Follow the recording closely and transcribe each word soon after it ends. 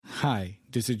Hi,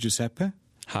 this is Giuseppe,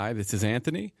 Hi, this is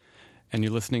Anthony, and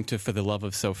you're listening to For the Love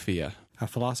of Sophia. a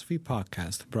philosophy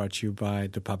podcast brought to you by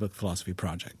the Public Philosophy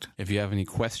Project. If you have any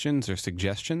questions or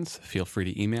suggestions, feel free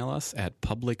to email us at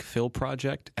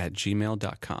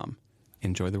publicphilproject@gmail.com.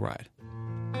 Enjoy the ride.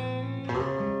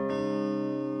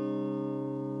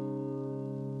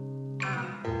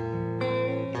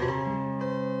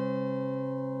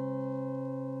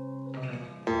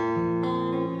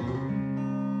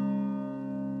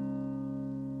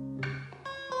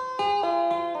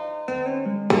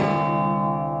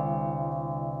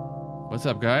 What's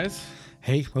up, guys?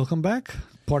 Hey, welcome back.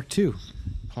 Part 2.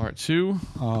 Part 2.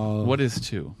 What is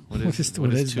 2? What is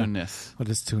two-ness? What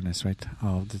is two-ness, right?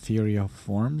 The theory of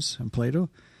forms in Plato.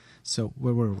 So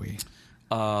where were we?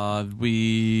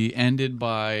 We ended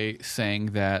by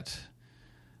saying that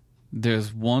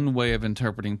there's one way of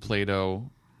interpreting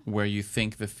Plato where you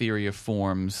think the theory of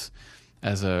forms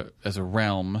as a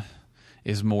realm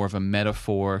is more of a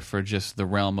metaphor for just the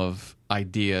realm of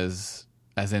ideas,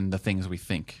 as in the things we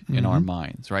think in our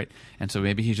minds, right? And so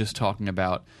maybe he's just talking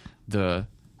about the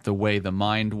way the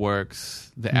mind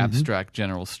works, the abstract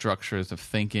general structures of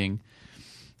thinking.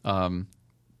 And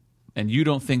you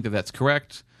don't think that that's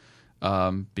correct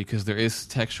because there is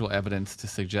textual evidence to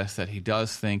suggest that he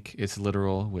does think it's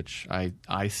literal, which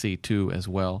I see too as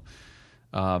well.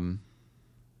 And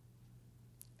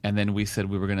then we said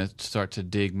we were going to start to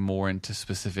dig more into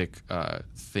specific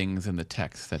things in the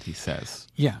text that he says.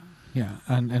 Yeah.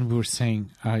 And we were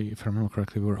saying, if I remember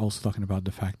correctly, we were also talking about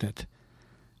the fact that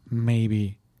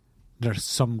maybe there's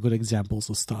some good examples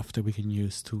of stuff that we can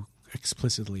use to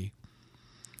explicitly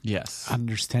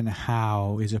understand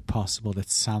how is it possible that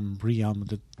some realm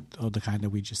of the kind that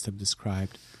we just have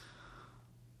described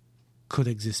could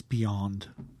exist beyond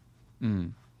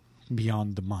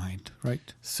the mind,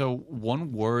 right? So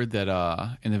one word that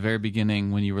in the very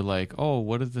beginning when you were like, oh,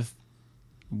 what are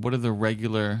the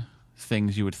regular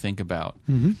things you would think about?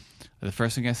 The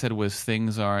first thing I said was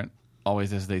things aren't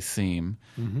always as they seem,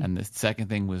 and the second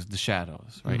thing was the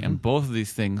shadows, right? And both of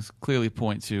these things clearly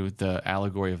point to the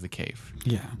allegory of the cave.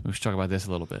 Yeah, we should talk about this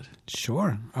a little bit.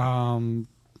 Sure.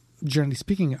 Generally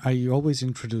speaking, I always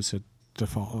introduce it the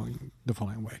following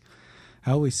way.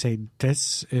 I always say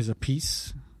this is a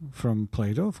piece from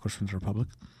Plato, of course from the Republic,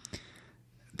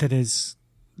 that is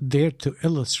there to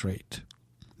illustrate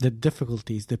the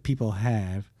difficulties that people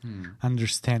have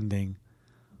understanding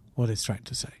what it's trying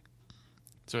to say.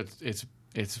 So it's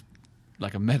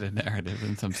like a meta-narrative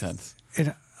in some sense.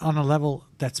 On a level,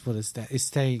 that's what it's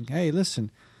saying, hey,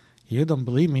 listen, you don't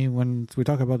believe me when we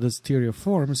talk about this theory of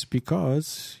forms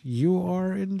because you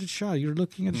are in the shadow. You're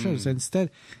looking at the shadows instead,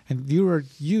 and you are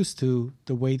used to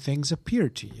the way things appear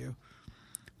to you.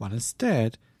 But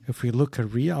instead, if we look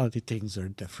at reality, things are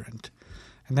different.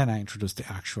 And then I introduced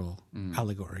the actual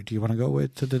allegory. Do you want to go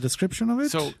into the description of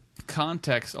it? So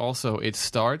context also, it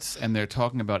starts and they're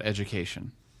talking about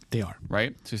education. They are.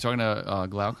 Right? So he's talking to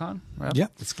Glaucon, right? Yeah,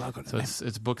 it's Glaucon. So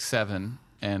it's book 7,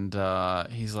 and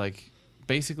he's like,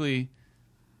 basically,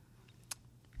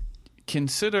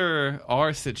 consider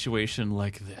our situation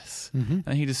like this.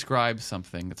 And he describes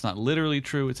something that's not literally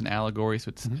true. It's an allegory,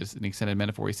 so it's an extended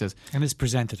metaphor. He says... And it's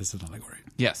presented as an allegory.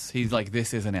 Yes, he's like,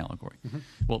 this is an allegory.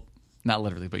 Well, not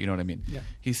literally, but you know what I mean. Yeah.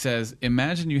 He says,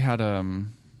 imagine you had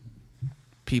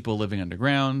people living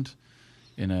underground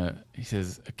in a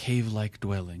cave-like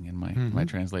dwelling in my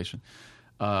translation.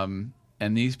 And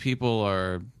these people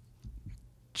are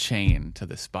chained to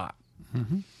the spot.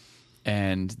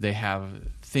 And they have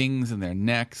things in their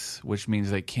necks, which means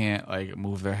they can't like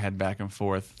move their head back and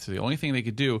forth. So the only thing they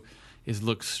could do is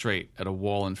look straight at a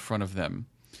wall in front of them.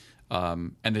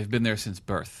 And they've been there since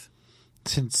birth.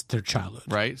 Since their childhood.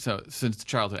 Right? So since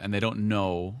childhood, and they don't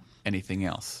know anything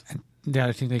else. And the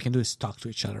other thing they can do is talk to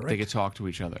each other, right? They can talk to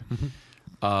each other.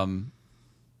 And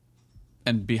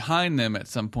behind them at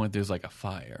some point there's like a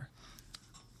fire.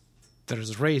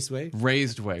 There's raised way,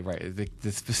 right?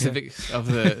 The specifics of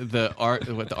the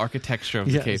architecture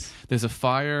of the cave. There's a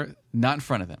fire not in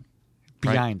front of them,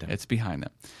 behind them. It's behind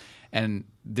them, and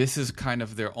this is kind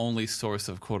of their only source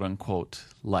of quote unquote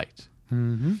light.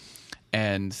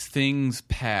 And things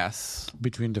pass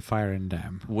between the fire and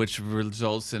them, which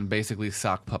results in basically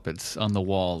sock puppets on the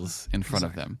walls in front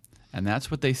of them, and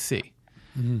that's what they see.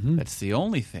 That's the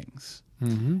only things.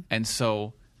 And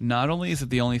so not only is it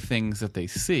the only things that they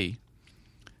see,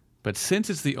 but since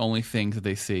it's the only things that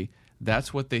they see,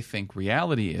 that's what they think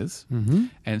reality is.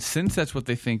 And since that's what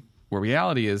they think where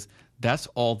reality is, that's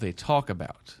all they talk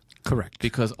about. Correct.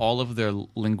 Because all of their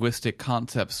linguistic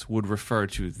concepts would refer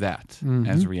to that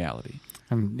as reality.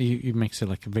 And he makes it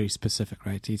like very specific,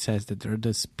 right? He says that there are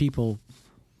these people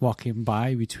walking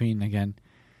by between, again,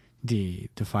 the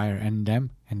fire and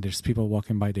them, and there's people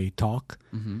walking by, they talk,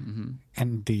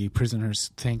 and the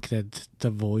prisoners think that the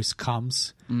voice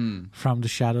comes from the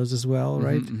shadows as well,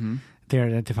 right? They're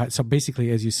identified. So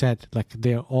basically, as you said, like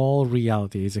their all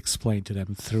reality is explained to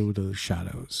them through those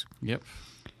shadows. Yep.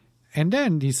 And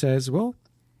then he says, well,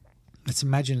 let's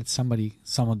imagine that some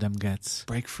of them gets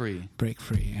break free,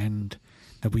 and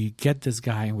that we get this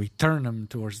guy and we turn him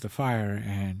towards the fire,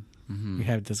 and we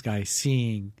have this guy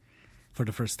seeing for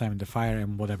the first time in the fire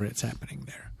and whatever it's happening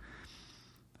there.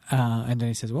 And then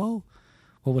he says, well,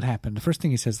 what would happen? The first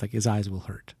thing he says, like, his eyes will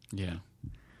hurt. Yeah.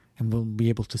 And will be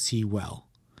able to see well.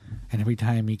 And every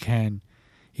time he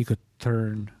could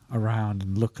turn around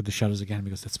and look at the shadows again,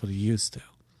 because that's what he used to.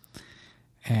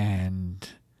 And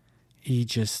he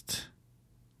just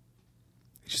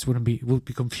would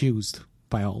be confused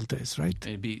by all this, right?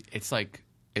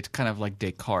 It's kind of like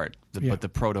Descartes, but the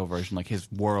proto version, like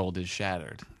his world is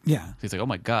shattered. Yeah. So he's like, oh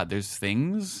my God, there's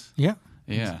things. Yeah.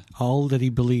 Yeah. All that he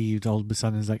believed all of a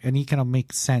sudden is like, and he kind of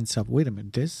makes sense of, wait a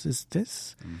minute, this is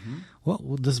this?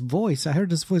 Well, this voice, I heard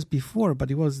this voice before,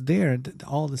 but it was there. And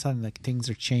all of a sudden, like, things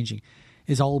are changing.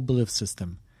 His whole belief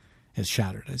system is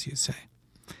shattered, as you say.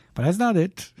 But that's not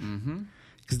it.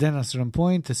 Because then at a certain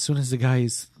point, as soon as the guy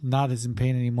is not as in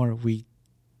pain anymore, we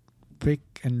pick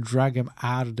and drag him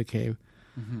out of the cave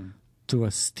to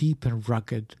a steep and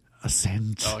rugged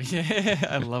ascent. Oh, yeah.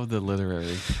 I love the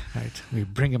literary. Right. We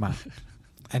bring him out.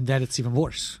 And then it's even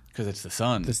worse. Because it's the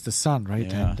sun. It's the sun, right?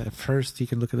 Yeah. And at first, he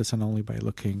can look at the sun only by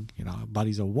looking,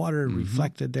 bodies of water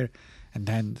reflected there. And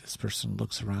then this person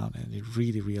looks around and he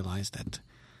really realized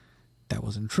that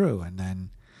wasn't true. And then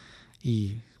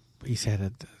he said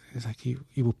that it's like he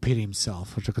will pity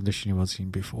himself for the condition he was in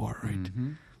before, right?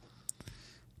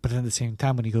 But at the same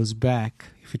time, when he goes back,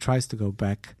 if he tries to go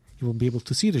back, he won't be able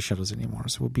to see the shadows anymore.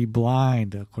 So he'll be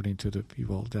blind, according to the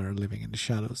people that are living in the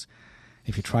shadows.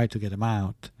 If you try to get him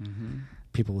out,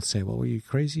 people will say, well, were you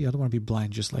crazy? I don't want to be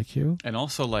blind just like you. And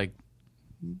also, like,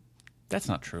 that's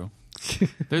not true.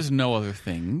 There's no other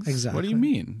things. Exactly. What do you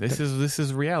mean? This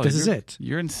is reality. This is it.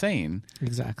 You're insane.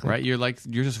 Exactly. Right?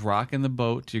 You're just rocking the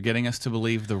boat. You're getting us to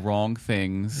believe the wrong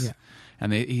things. Yeah.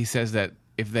 And he says that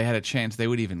if they had a chance, they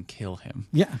would even kill him.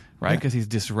 Yeah. Right? Because he's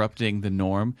disrupting the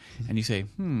norm. And you say,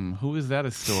 who is that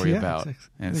a story about? Exactly.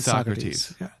 And it's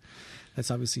Socrates. Yeah. That's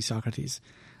obviously Socrates.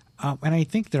 And I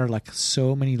think there are like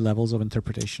so many levels of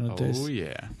interpretation of this. Oh,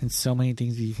 yeah. And so many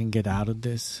things that you can get out of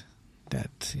this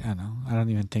that, I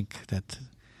don't even think that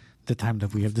the time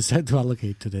that we have decided to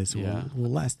allocate to this will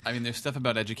last. I mean, there's stuff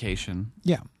about education.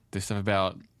 Yeah. There's stuff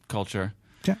about culture.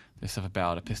 Yeah. There's stuff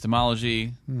about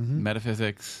epistemology,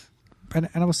 metaphysics. And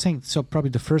I was saying, so probably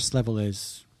the first level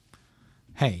is,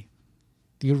 hey,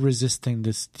 you're resisting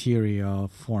this theory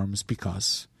of forms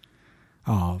because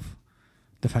of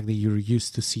the fact that you're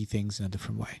used to see things in a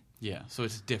different way. Yeah, so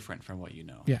it's different from what you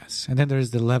know. Yes, and then there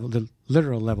is the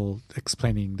literal level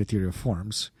explaining the theory of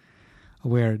forms,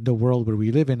 where the world where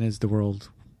we live in is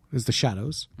the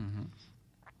shadows.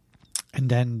 And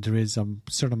then there is a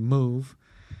certain move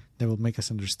that will make us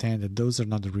understand that those are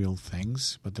not the real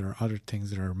things, but there are other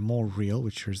things that are more real,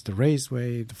 which is the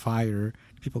raceway, the fire,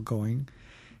 people going.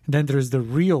 And then there is the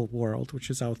real world,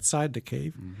 which is outside the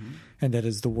cave, and that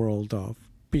is the world of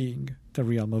being, the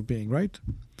realm of being, right?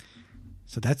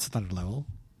 So that's another level.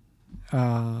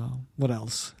 What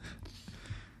else?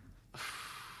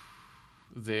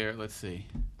 Let's see.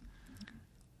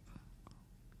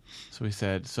 So we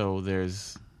said,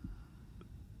 there's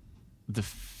the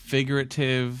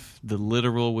figurative, the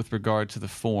literal with regard to the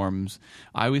forms.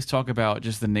 I always talk about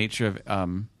just the nature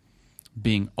of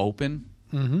being open,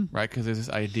 right? Because there's this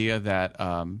idea that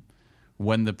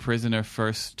when the prisoner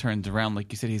first turns around,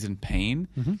 like you said, he's in pain,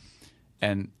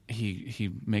 and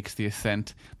he makes the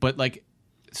ascent. But like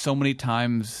so many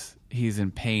times he's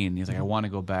in pain. He's like, I want to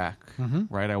go back,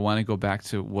 right? I want to go back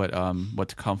to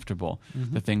what's comfortable,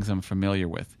 the things I'm familiar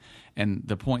with. And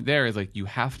the point there is like you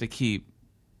have to keep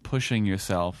pushing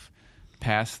yourself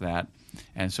past that.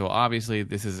 And so obviously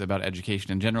this is about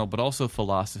education in general, but also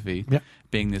philosophy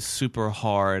being this super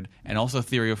hard and also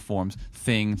theory of forms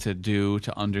thing to do,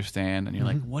 to understand. And you're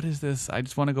like, what is this? I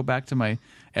just want to go back to my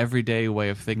everyday way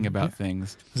of thinking about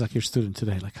things. It's like your student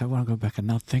today. Like, I want to go back and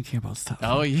not thinking about stuff.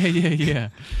 Oh, yeah.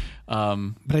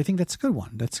 But I think that's a good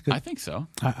one. That's good. I think so.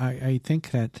 I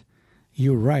think that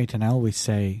you're right. And I always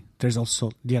say there's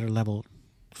also the other level.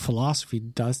 Philosophy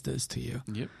does this to you.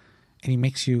 Yep. And it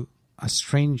makes you a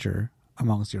stranger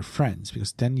amongst your friends,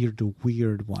 because then you're the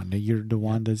weird one. You're the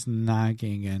one that's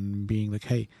nagging and being like,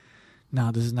 "Hey,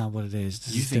 no, this is not what it is.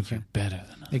 This you is think different." You're better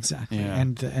than us. Exactly. Yeah.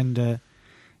 And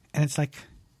it's like,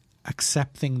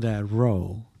 accepting that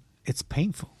role, it's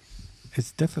painful.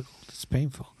 It's difficult. It's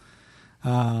painful.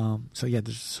 So yeah,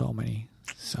 there's so many.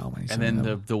 And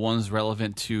then the ones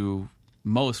relevant to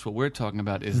most what we're talking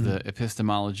about is the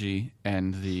epistemology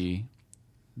and the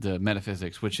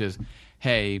metaphysics, which is,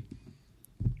 hey,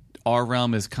 our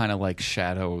realm is kind of like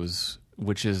shadows,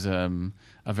 which is a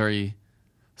very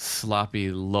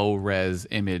sloppy, low-res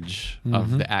image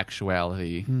of the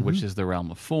actuality, which is the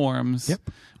realm of forms,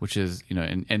 which is,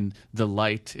 and the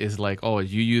light is like, oh,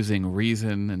 you using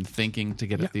reason and thinking to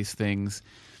get at these things.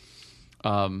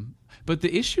 But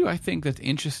the issue I think that's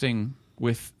interesting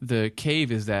with the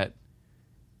cave is that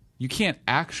you can't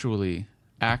actually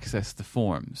access the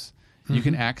forms. You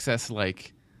can access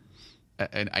like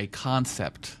a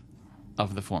concept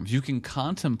of the forms. You can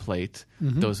contemplate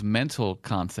those mental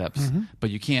concepts,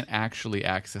 but you can't actually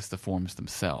access the forms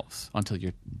themselves until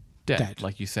you're dead.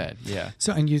 Like you said. Yeah.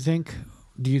 So, and do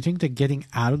you think that getting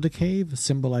out of the cave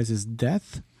symbolizes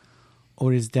death?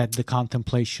 Or is that the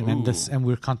contemplation and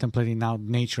we're contemplating now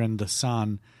nature and the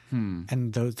sun,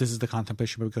 and this is the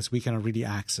contemplation because we cannot really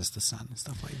access the sun and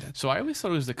stuff like that. So I always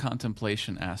thought it was the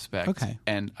contemplation aspect. Okay.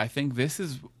 And I think this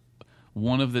is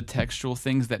one of the textual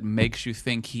things that makes you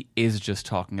think he is just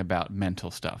talking about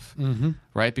mental stuff,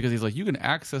 right? Because he's like, you can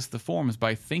access the forms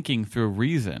by thinking through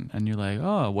reason. And you're like,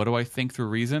 oh, what do I think through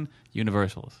reason?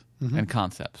 Universals and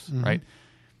concepts, right?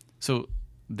 So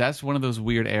that's one of those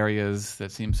weird areas that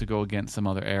seems to go against some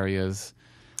other areas.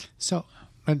 So,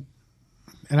 and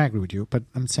I agree with you, but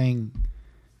I'm saying,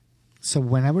 so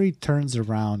whenever he turns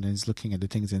around and is looking at the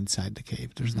things inside the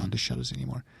cave, there's not the shadows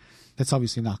anymore. That's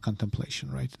obviously not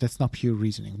contemplation, right? That's not pure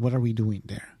reasoning. What are we doing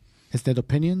there? Is that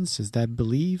opinions? Is that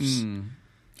beliefs?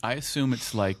 I assume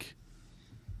it's like,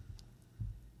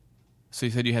 so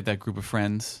you said you had that group of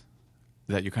friends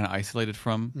that you're kind of isolated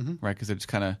from, right? Because it's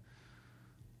kind of,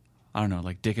 I don't know,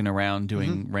 like dicking around,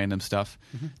 doing random stuff.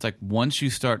 It's like once you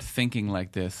start thinking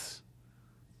like this,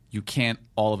 you can't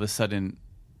all of a sudden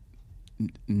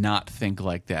not think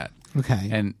like that. Okay.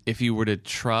 And if you were to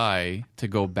try to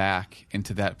go back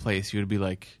into that place, you would be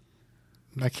like,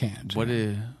 I can't. I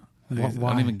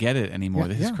don't even get it anymore.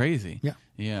 This is crazy.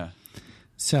 Yeah.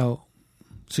 So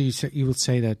you would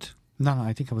say that, no,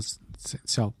 I think I was,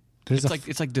 so there's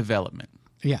it's like development.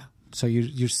 Yeah. So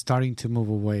you're starting to move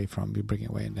away from, you're breaking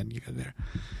away and then you get there.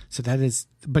 So that is,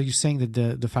 but you're saying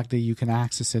that the fact that you can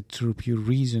access it through pure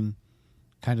reason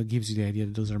kind of gives you the idea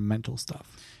that those are mental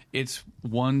stuff. It's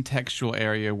one textual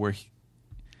area where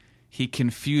he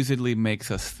confusedly makes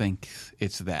us think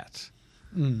it's that.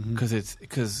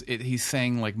 Because he's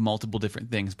saying like multiple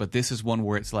different things, but this is one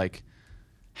where it's like,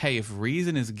 hey, if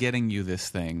reason is getting you this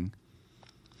thing.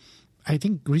 I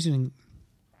think reason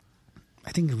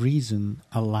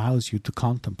allows you to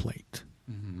contemplate,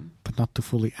 but not to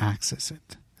fully access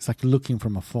it. It's like looking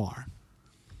from afar.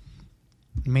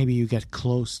 Maybe you get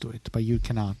close to it, but you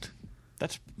cannot.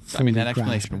 That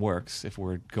explanation works if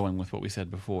we're going with what we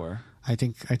said before. I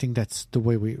think that's the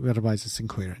way otherwise it's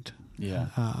incoherent. Yeah.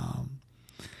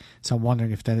 So I'm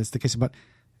wondering if that is the case. But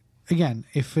again,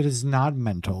 if it is not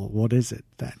mental, what is it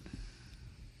then?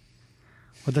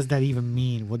 What does that even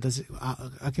mean? What does it?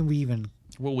 How can we even?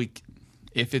 Well,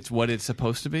 if it's what it's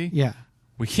supposed to be,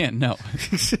 we can't know,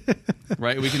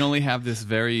 right? We can only have this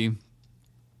very,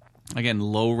 again,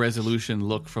 low resolution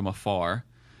look from afar,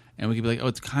 and we can be like, oh,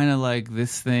 it's kind of like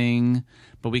this thing,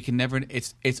 but we can never.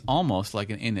 It's almost like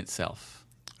an in itself,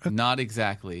 not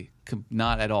exactly,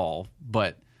 not at all,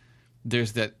 but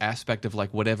there's that aspect of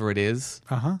like whatever it is,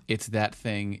 it's that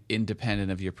thing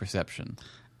independent of your perception.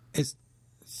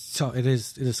 So it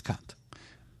is Kant.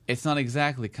 It's not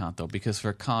exactly Kant though, because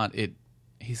for Kant,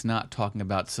 he's not talking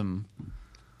about some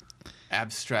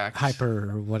abstract hyper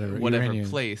or whatever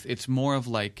place. It's more of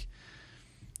like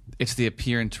it's the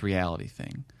appearance reality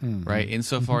thing, right?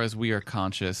 Insofar as we are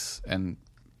conscious and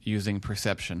using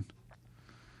perception,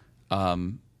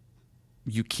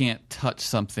 you can't touch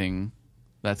something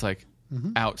that's like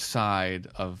outside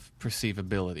of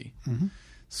perceivability.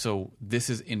 So this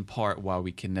is in part why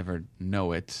we can never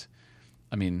know it.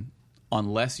 I mean,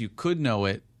 unless you could know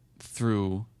it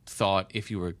through thought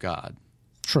if you were God.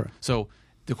 Sure. So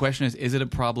the question is it a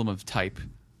problem of type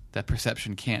that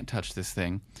perception can't touch this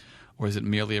thing, or is it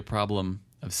merely a problem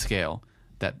of scale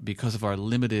that because of our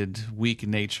limited, weak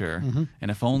nature,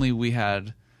 and if only we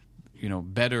had,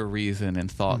 better reason and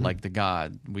thought like the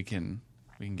God, we can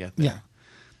get there. Yeah.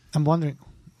 I'm wondering,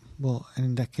 well, and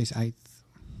in that case, I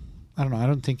don't know. I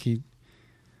don't think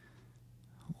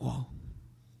well,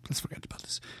 let's forget about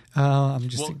this. I'm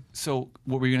just so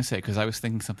what were you going to say? Because I was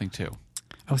thinking something too.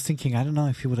 I was thinking, I don't know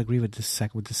if you would agree with this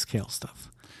with the scale stuff.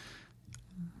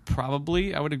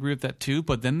 probably I would agree with that too.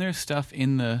 But then there's stuff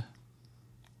in the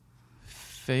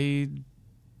Phaedra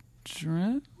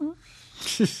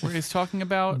where he's talking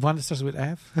about One that starts with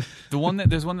F.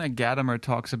 there's one that Gadamer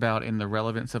talks about in The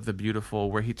Relevance of the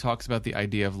Beautiful, where he talks about the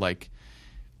idea of like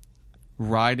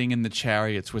riding in the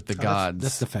chariots with the gods.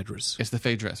 That's the Phaedrus. It's the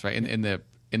Phaedrus, right? In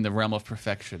the realm of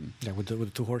perfection. Yeah, with the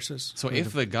two horses. So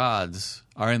if the gods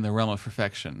are in the realm of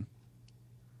perfection,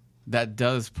 that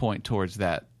does point towards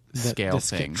that scale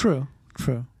thing. True.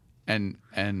 And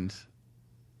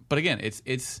but again,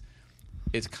 it's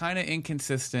kind of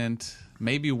inconsistent.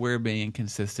 Maybe we're being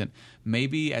inconsistent.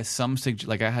 Maybe as some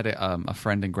like I had a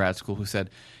friend in grad school who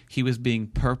said he was being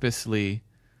purposely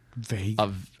vague,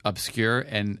 obscure,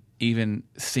 and even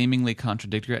seemingly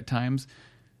contradictory at times,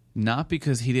 not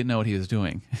because he didn't know what he was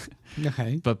doing,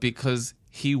 okay, but because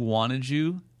he wanted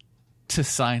you to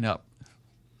sign up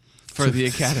for the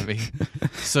academy.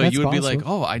 So you would be like,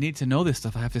 oh, I need to know this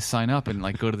stuff. I have to sign up and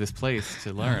like go to this place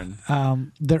to learn.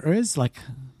 There's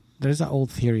an old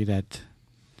theory that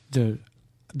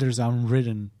there's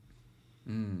unwritten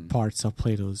parts of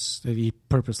Plato's that he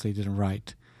purposely didn't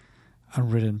write.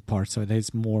 Unwritten parts of it.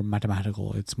 It's more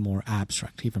mathematical. It's more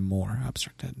abstract, even more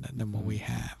abstract than what we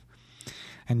have.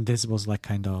 And this was like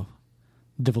kind of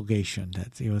divulgation.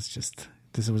 That it was just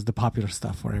this was the popular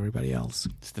stuff for everybody else.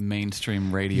 It's the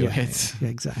mainstream radio hits. Yeah,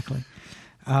 exactly.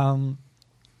 But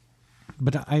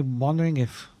I'm wondering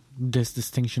if this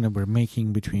distinction that we're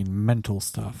making between mental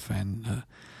stuff and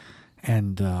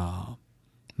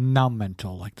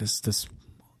non-mental, like this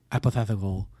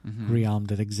hypothetical realm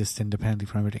that exists independently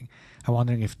from everything. I'm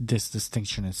wondering if this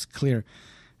distinction is clear,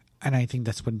 and I think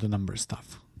that's when the number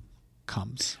stuff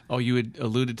comes. Oh, you had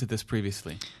alluded to this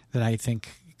previously. That I think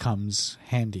comes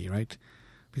handy, right?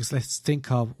 Because let's think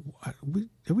of have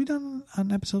we done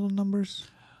an episode on numbers?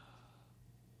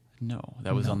 No,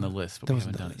 that was on the list, but we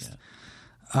haven't done it yet.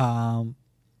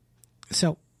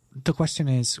 So the question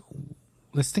is,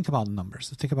 let's think about numbers.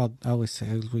 Let's think about. I always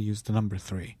say we use the number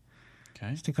 3. Okay,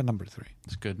 let's think of number 3.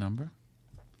 It's a good number.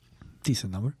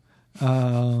 Decent number.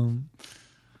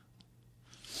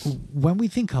 When we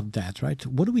think of that, right?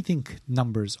 What do we think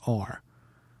numbers are?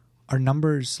 Are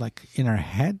numbers like in our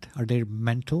head? Are they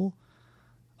mental?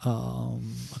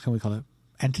 What can we call it?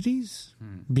 Entities,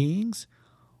 beings,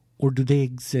 or do they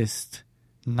exist?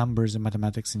 Numbers and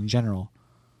mathematics in general,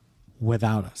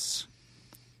 without us.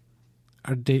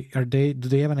 Do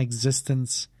they have an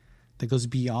existence that goes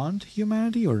beyond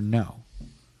humanity, or no?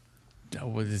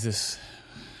 What is this?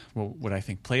 What I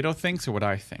think Plato thinks, or what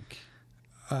I think,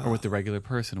 or what the regular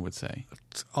person would say?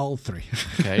 All 3.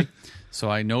 Okay, so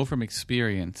I know from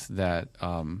experience that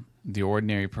the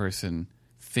ordinary person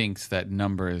thinks that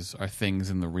numbers are things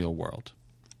in the real world.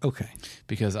 Okay,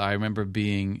 because I remember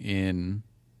being in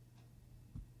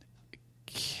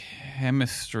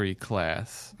chemistry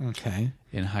class. Okay.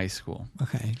 In high school.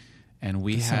 Okay. And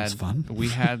we had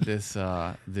this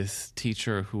this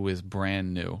teacher who was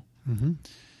brand new. Mm-hmm.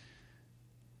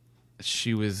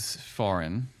 She was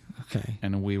foreign. Okay.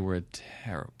 And we were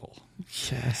terrible.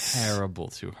 Yes. Terrible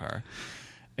to her.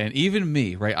 And even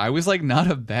me, right? I was like not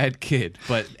a bad kid,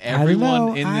 but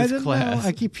everyone in this class.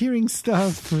 I keep hearing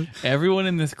stuff. Everyone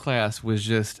in this class was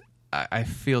just, I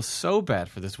feel so bad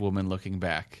for this woman looking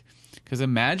back. Because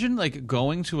imagine like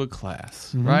going to a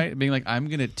class, right? Being like, I'm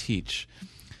going to teach.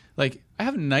 Like, I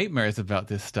have nightmares about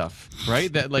this stuff,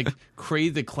 right? That like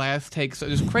crazy, the class takes,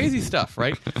 there's crazy stuff,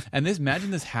 right? And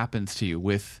imagine this happens to you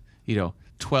with,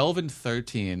 12 and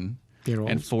 13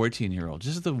 and 14-year-olds.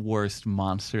 Just the worst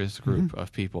monstrous group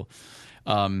of people.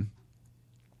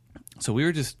 So we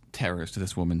were just terrors to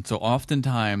this woman. So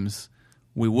oftentimes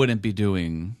we wouldn't be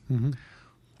doing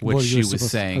what she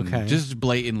was saying, just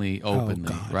blatantly,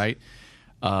 openly, right?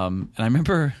 And I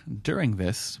remember during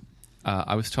this,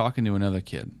 I was talking to another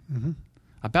kid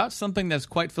about something that's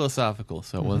quite philosophical,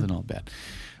 so it wasn't all bad.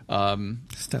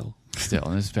 Still,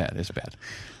 and it's bad. It's bad.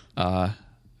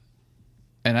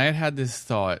 And I had this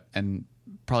thought, and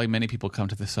probably many people come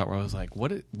to this thought where I was like,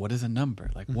 what is a number?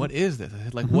 Like, what is this? I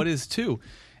said, like, what is 2?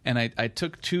 And I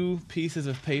took 2 pieces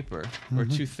of paper or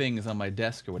 2 things on my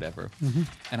desk or whatever,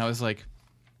 and I was like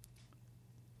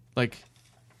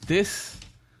this,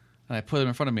 and I put them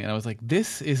in front of me, and I was like,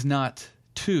 this is not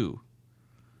 2.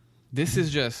 This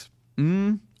is just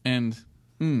and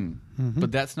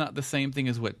but that's not the same thing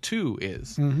as what 2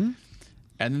 is. And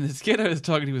then this kid I was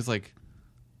talking to was like,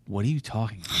 what are you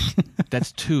talking about?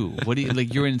 That's 2. What do you,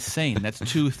 like, you're insane. That's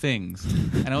 2 things.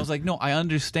 And I was like, no, I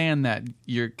understand that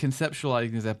you're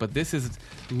conceptualizing that, but this is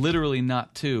literally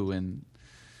not 2. And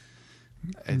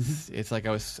it's like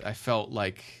I felt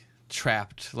like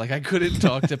trapped. Like I couldn't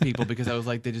talk to people because I was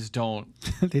like, they just don't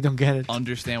They don't get it.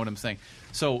 understand what I'm saying.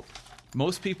 So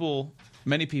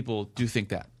many people do think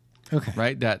that, Okay.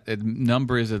 right? That a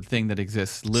number is a thing that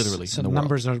exists literally So in the world.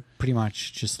 numbers are pretty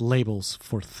much just labels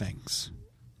for things.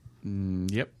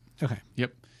 Yep. Okay.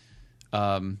 Yep.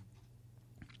 And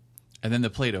then the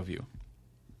Plato view.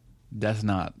 That's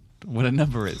not what a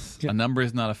number is. Yep. A number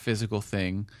is not a physical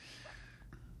thing.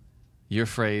 Your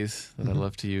phrase that I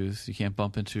love to use, you can't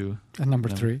bump into And number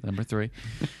three. Number three.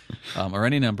 Or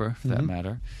any number, for that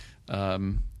matter.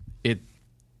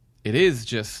 It is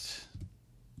just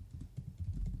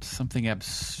something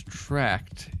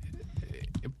abstract.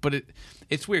 But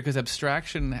it's weird because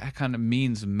abstraction kind of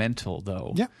means mental,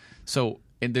 though. Yeah. So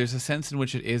there's a sense in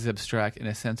which it is abstract and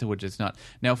a sense in which it's not.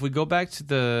 Now, if we go back to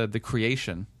the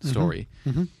creation story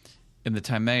in the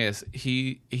Timaeus,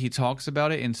 he talks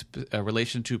about it in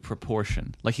relation to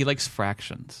proportion. Like he likes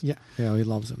fractions. Yeah. Yeah, he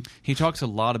loves them. He talks a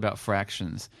lot about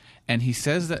fractions, and he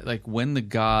says that like when the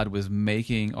God was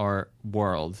making our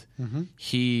world,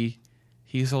 he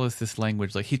saw this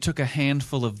language like he took a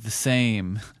handful of the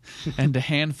same and a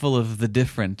handful of the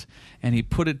different, and he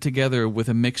put it together with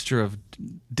a mixture of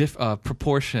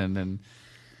proportion. And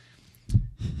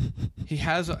he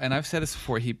has, and I've said this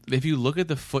before. If you look at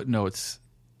the footnotes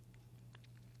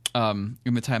in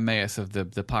the Timaeus of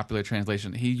the popular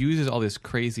translation, he uses all this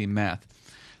crazy math.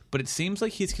 But it seems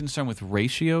like he's concerned with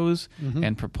ratios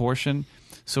and proportion.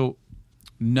 So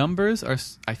numbers are,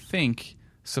 I think,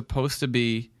 supposed to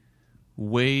be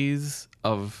ways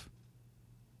of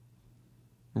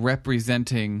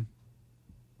representing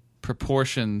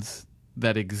proportions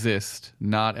that exist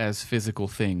not as physical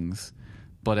things,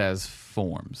 but as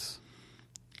forms.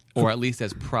 Or at least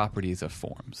as properties of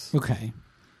forms. Okay.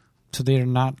 So they're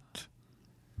not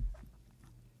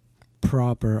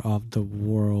proper of the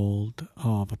world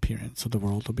of appearance, or the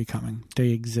world of becoming. They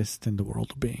exist in the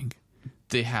world of being.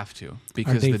 They have to,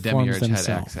 because they the demiurge had forms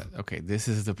access. Okay, this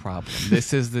is the problem.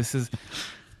 This is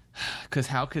because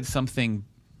how could something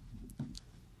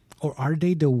Or are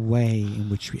they the way in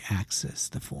which we access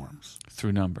the forms?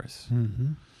 through numbers?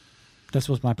 This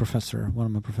was my professor, one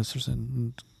of my professors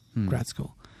in grad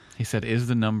school. He said, "Is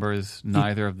the numbers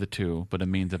neither of the two, but a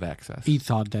means of access?" He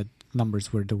thought that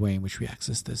numbers were the way in which we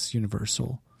access this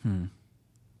universal. Can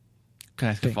I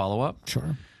ask a follow up?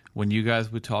 Sure. When you guys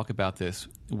would talk about this,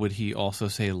 would he also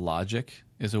say logic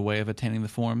is a way of attaining the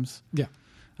forms? Yeah.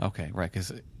 Okay, right,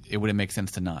 because it wouldn't make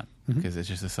sense to not, because it's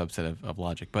just a subset of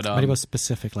logic. But But it was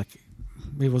specific. Like,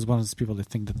 he was one of those people that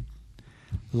think that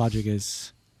logic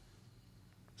is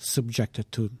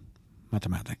subjected to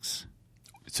mathematics.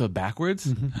 so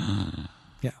backwards?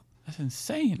 Yeah. That's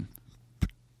insane.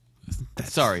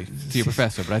 That's- Sorry to your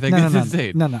professor, but I think No, that's no,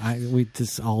 no, insane. no. We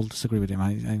just all disagree with him.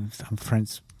 I'm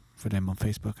friends with him on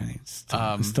Facebook, and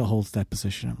he still holds that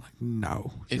position. I'm like,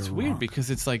 no. It's you're weird wrong. because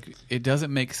it's like it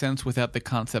doesn't make sense without the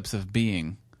concepts of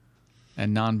being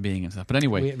and non-being and stuff. But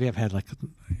anyway, we have had like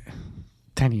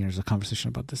 10 years of conversation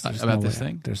about this. There's About no this way-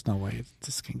 thing? There's no way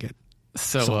this can get.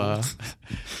 so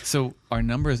so our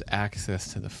numbers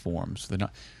access to the forms. They're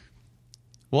not.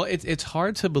 Well, it's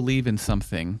hard to believe in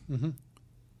something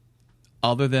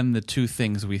other than the two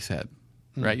things we said,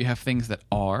 right? You have things that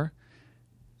are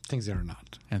Things that are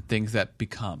not. and things that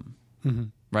become.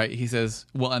 Right? He says,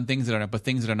 well, and things that are not, but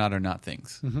things that are not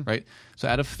things, right? So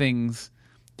out of things,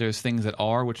 there's things that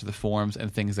are, which are the forms,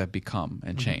 and things that become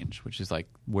and change, which is like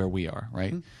where we are,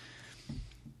 right?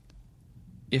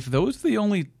 If those are the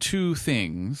only two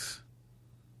things,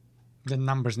 The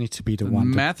numbers need to be the one.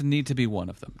 math need to be one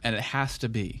of them, and it has to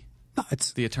be No,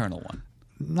 it's the eternal one.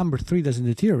 number 3 doesn't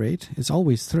deteriorate. It's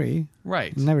always 3.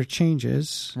 Right. It never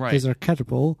changes. Right. It is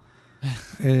archetypal.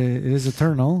 It is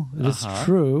eternal. It is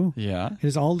true. Yeah. It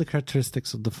is all the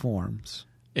characteristics of the forms.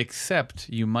 Except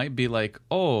you might be like,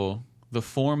 oh, the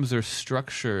forms are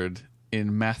structured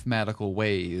in mathematical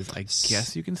ways. I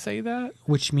guess you can say that.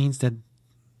 Which means that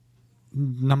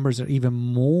numbers are even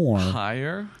more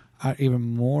Higher.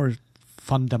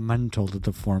 fundamental to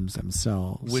the forms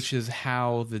themselves. Which is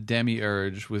how the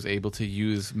demiurge was able to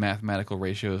use mathematical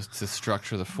ratios to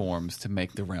structure the forms to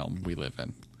make the realm we live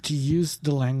in. To use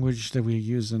the language that we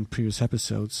used in previous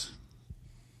episodes,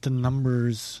 the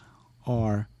numbers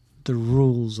are the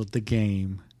rules of the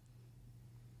game.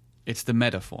 It's the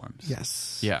metaforms.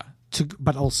 Yes. Yeah.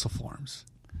 But also forms.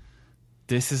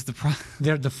 This is the problem.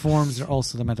 They're the forms, they're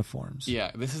also the metaforms.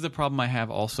 Yeah, this is the problem I have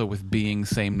also with being,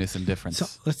 sameness, and difference. So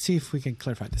let's see if we can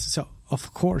clarify this. So,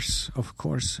 of course,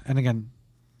 and again,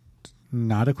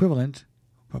 not equivalent,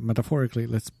 but metaphorically,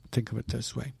 let's think of it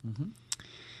this way.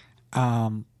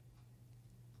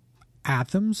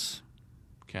 Atoms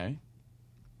Okay.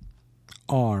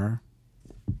 are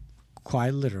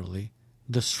quite literally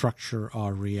the structure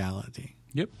of reality.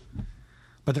 Yep.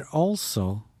 But they're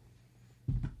also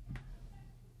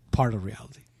part of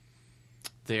reality.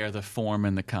 They are the form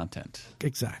and the content.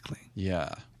 Exactly.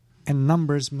 Yeah. And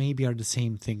numbers maybe are the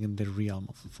same thing in the realm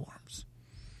of the forms.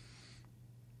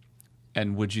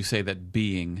 And would you say that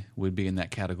being would be in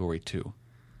that category too?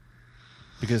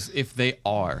 Because if they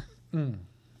are,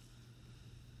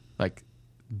 like,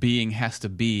 being has to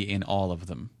be in all of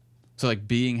them. So, like,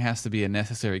 being has to be a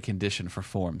necessary condition for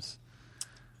forms.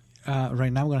 Right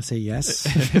now I'm going to say yes.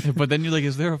 But then you're like,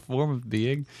 is there a form of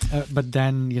being? But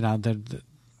then,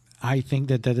 I think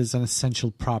that is an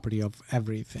essential property of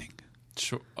everything.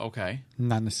 Sure. Okay.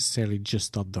 Not necessarily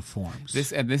just of the forms.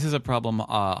 This is a problem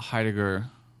Heidegger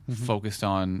focused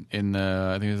on in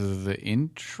I think this is the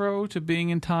intro to Being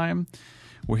in Time,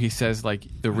 where he says, like,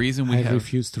 the reason we I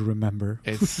refuse to remember.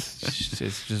 It's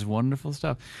just wonderful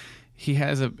stuff. He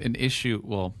has an issue.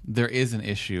 Well, there is an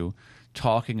issue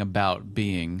talking about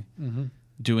being,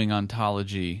 doing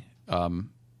ontology,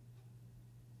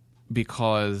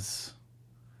 because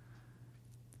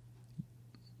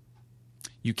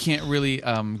you can't really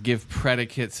give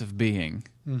predicates of being.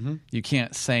 You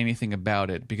can't say anything about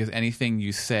it because anything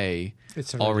you say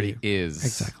It's already is.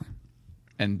 Exactly.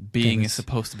 And being is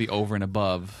supposed to be over and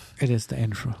above. It is the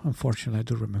intro. Unfortunately, I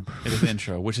do remember. It is the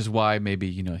intro, which is why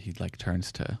maybe he like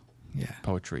turns to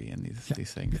poetry and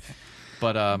these things.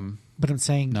 But I'm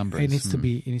saying numbers, it needs to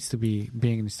be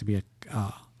being needs to be a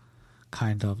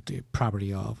kind of the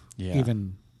property of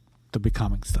even the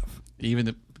becoming stuff.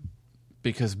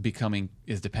 Because becoming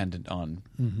is dependent on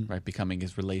right. Becoming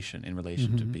is in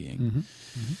relation to being.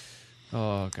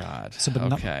 Oh God. So,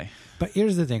 but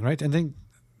here's the thing, right? And then,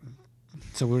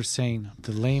 so we're saying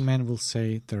the layman will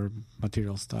say they're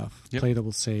material stuff. Yep. Plato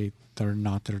will say they're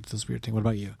not. They're this weird thing. What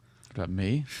about you? What about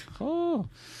me? Oh,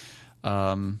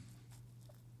 I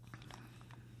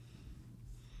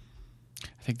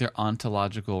think they're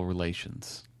ontological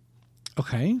relations.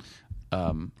 Okay.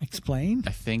 Explain.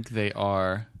 I think they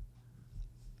are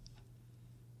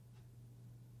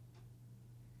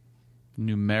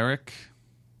numeric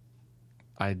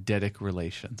eidetic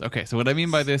relations. Okay, so what I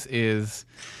mean by this is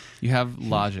you have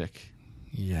logic.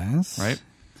 Yes. Right?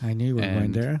 I knew you were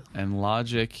going there. And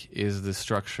logic is the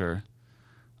structure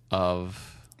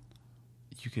of,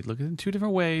 you could look at it in two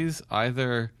different ways,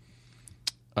 either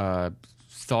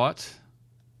thought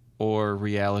or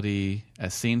reality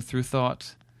as seen through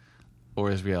thought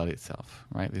or as reality itself,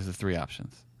 right? These are three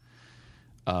options.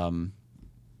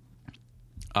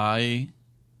 I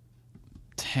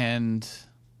tend...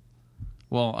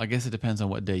 Well, I guess it depends on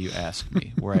what day you ask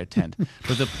me where I tend.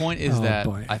 But the point is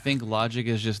I think logic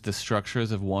is just the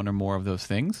structures of one or more of those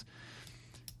things.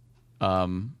 Now,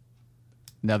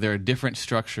 there are different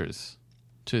structures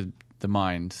to the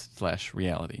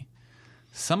mind/reality.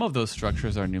 Some of those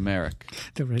structures are numeric.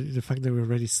 The fact that we're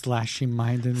already slashing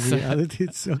mind and reality,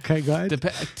 it's okay, go ahead.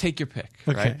 Take your pick,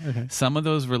 right? Okay. Some of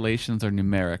those relations are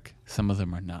numeric. Some of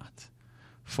them are not.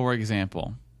 For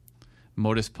example...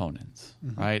 modus ponens,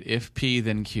 right? If P,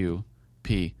 then Q,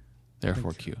 P,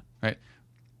 therefore Q, right?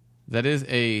 That is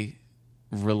a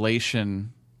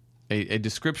relation, a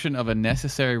description of a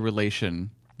necessary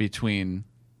relation between,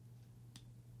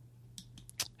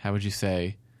 how would you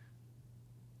say,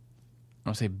 I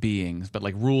don't say beings, but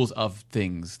like rules of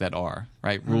things that are,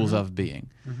 right? Rules of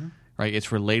being, right?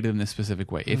 It's related in this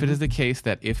specific way. If it is the case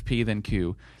that if P, then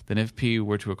Q, then if P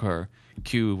were to occur,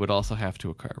 Q would also have to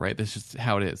occur, right? That's just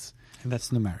how it is. And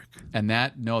that's numeric. And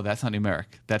that's not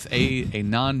numeric. That's a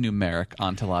non-numeric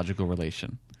ontological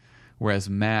relation. Whereas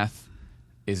math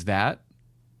is that,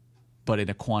 but in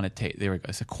a quantitative, there we go,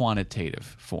 it's a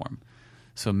quantitative form.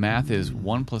 So math is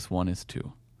 1 + 1 is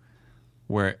 2.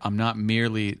 Where I'm not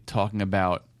merely talking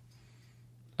about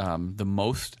the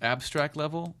most abstract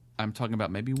level, I'm talking about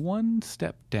maybe one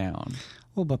step down.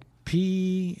 Well, but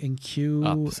P and Q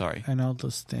and all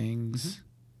those things,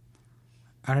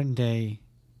 aren't they...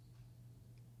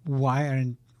 Why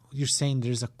aren't you're saying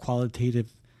there's a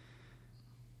qualitative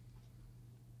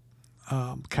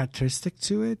characteristic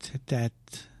to it that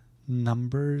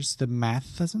numbers, the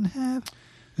math doesn't have?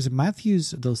 Because math use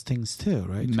those things too,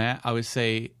 right? I would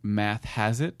say math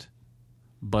has it,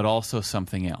 but also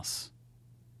something else.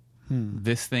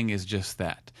 This thing is just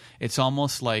that. It's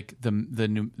almost like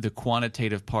the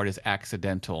quantitative part is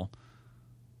accidental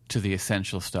to the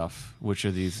essential stuff, which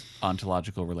are these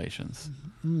ontological relations.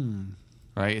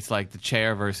 Right? It's like the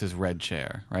chair versus red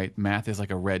chair, right? Math is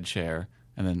like a red chair,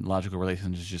 and then logical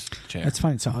relations is just chair. That's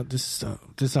fine. So this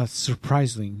is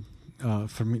surprising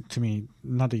to me.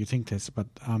 Not that you think this, but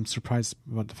I'm surprised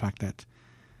about the fact that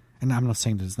and I'm not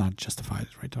saying that it's not justified,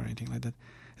 right, or anything like that.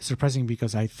 It's surprising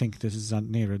because I think this is a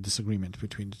near a disagreement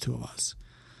between the two of us.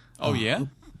 Oh, yeah?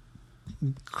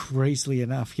 Crazily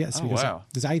enough, yes. Oh, wow.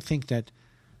 Because I think that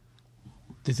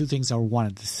the two things are one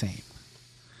and the same.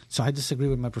 So I disagree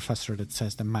with my professor that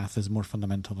says that math is more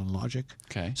fundamental than logic.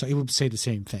 Okay. So he would say the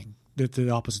same thing, the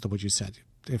opposite of what you said.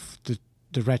 If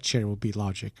the red chair would be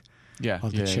logic, or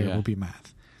the chair would be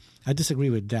math. I disagree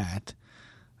with that,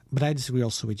 but I disagree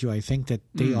also with you. I think that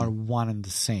they are one and the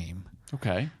same.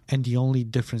 Okay. And the only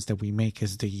difference that we make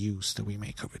is the use that we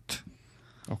make of it.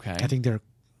 Okay. I think they're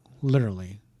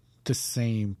literally the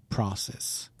same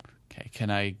process. Okay.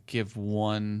 Can I give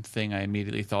one thing I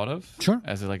immediately thought of? Sure.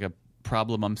 As like a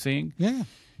problem I'm seeing? Yeah.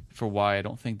 For why I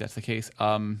don't think that's the case.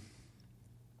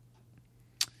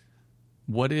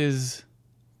 What is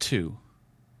 2?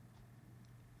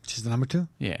 Which is the number 2?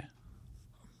 Yeah.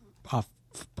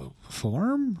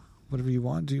 Form? Whatever you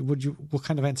want. What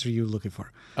kind of answer are you looking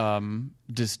for?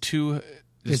 Does 2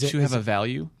 have a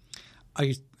value? Are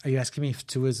you asking me if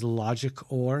 2 is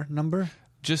logic or number?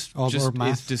 Or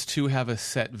math? Does 2 have a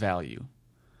set value?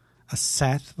 A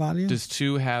set value? Does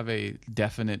 2 have a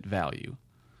definite value?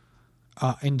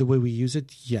 In the way we use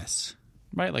it, yes.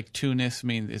 Right? Like 2-ness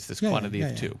means it's this quantity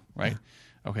of 2, right?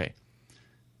 Yeah. Okay.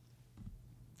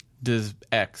 Does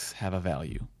X have a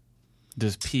value?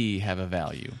 Does P have a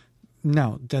value?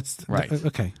 No, that's... Right.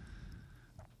 Okay.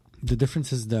 The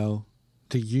difference is, though,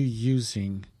 that you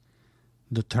using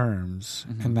the terms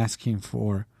and asking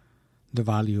for the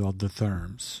value of the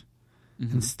terms.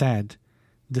 Instead,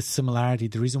 the similarity,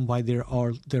 the reason why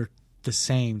they're the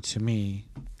same to me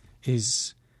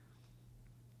is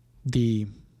the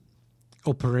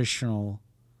operational,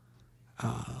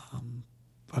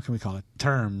 what can we call it,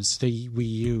 terms that we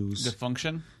use. The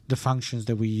function? The functions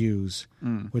that we use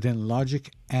within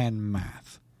logic and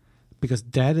math. Because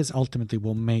that is ultimately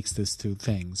what makes these two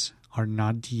things, are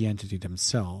not the entity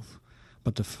themselves,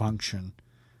 but the function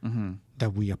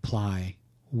that we apply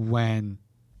when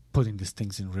putting these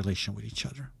things in relation with each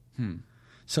other.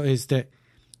 So is the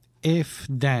if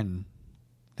then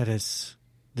that is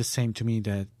the same to me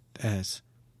that as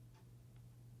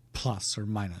plus or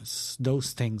minus.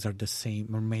 Those things are the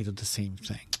same or made of the same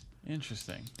thing.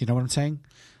 Interesting. You know what I'm saying?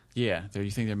 Yeah, you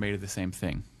think they're made of the same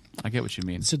thing. I get what you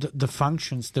mean. So the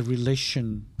functions, the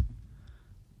relation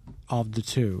of the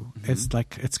two,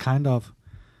 it's kind of...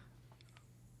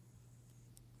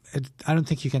 I don't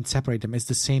think you can separate them. It's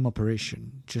the same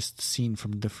operation, just seen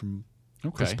from different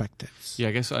perspectives. Yeah,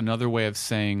 I guess another way of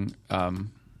saying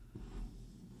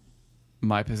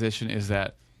my position is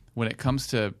that when it comes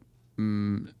to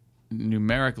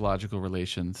numeric logical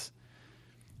relations,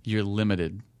 you're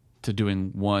limited to doing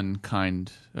one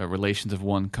kind, relations of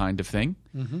one kind of thing.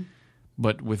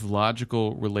 But with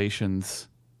logical relations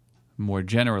more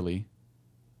generally,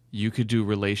 you could do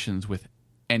relations with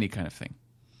any kind of thing,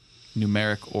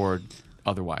 numeric or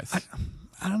otherwise.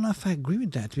 I don't know if I agree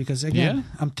with that because, again,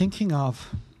 I'm thinking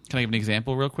of... Can I give an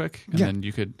example real quick? And then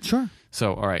you could... Sure.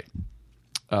 So, all right.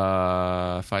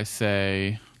 If I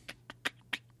say...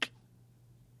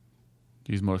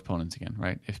 Use most opponents again,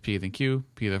 right? If P, then Q,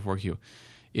 P, therefore Q.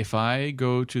 If I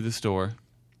go to the store,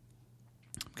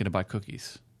 I'm going to buy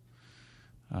cookies.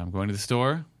 I'm going to the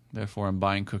store, therefore I'm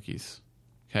buying cookies.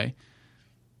 Okay?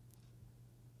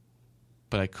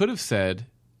 But I could have said,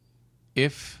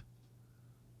 if...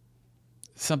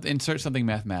 insert something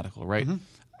mathematical, right?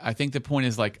 I think the point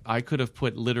is, like, I could have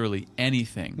put literally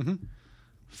anything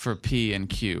for P and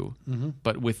Q,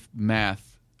 but with math,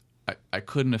 I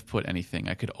couldn't have put anything.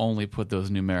 I could only put those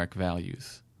numeric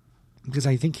values. Because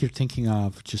I think you're thinking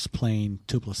of just plain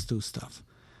 2 plus 2 stuff.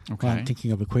 Okay. Well, I'm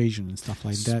thinking of equation and stuff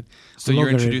like that. So you're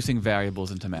introducing variables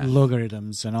into math.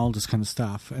 Logarithms and all this kind of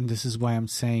stuff. And this is why I'm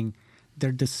saying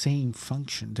they're the same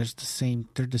function. They're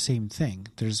the same thing.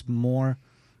 There's more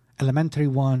elementary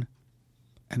one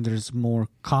and there's more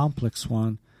complex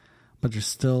one, but they're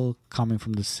still coming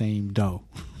from the same dough.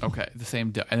 Okay, the same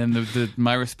dough. And then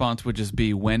my response would just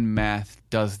be, when math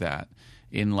does that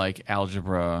in like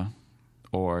algebra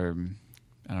or,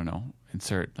 I don't know,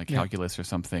 insert like calculus or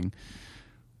something,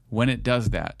 when it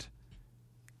does that,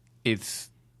 it's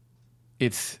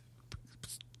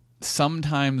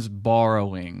sometimes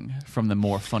borrowing from the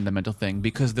more fundamental thing,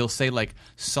 because they'll say, like,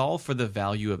 solve for the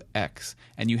value of X,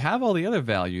 and you have all the other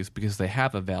values because they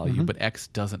have a value, but X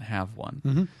doesn't have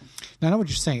one. Now, I know what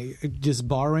you're saying. This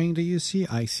borrowing that you see,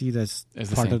 I see that's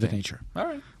part of the nature. All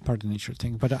right. Part of the nature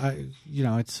thing. But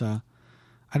it's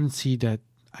I don't see that.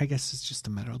 I guess it's just a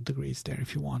matter of degrees there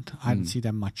if you want. I don't see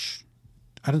that much.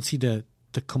 I don't see the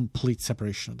the complete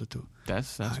separation of the two.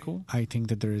 That's cool. I think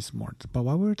that there is more. But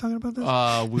why were we talking about this?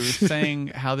 We were saying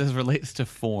how this relates to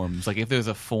forms. Like if there's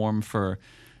a form for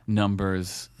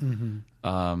numbers,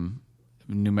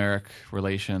 numeric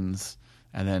relations,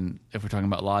 and then if we're talking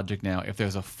about logic now, if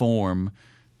there's a form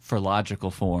for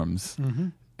logical forms,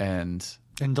 and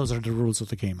those are the rules of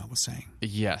the game, I was saying.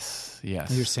 Yes. And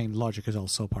you're saying logic is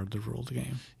also part of the rule of the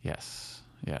game. Yes,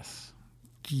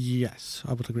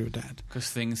 I would agree with that. Because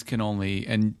things can only,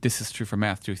 and this is true for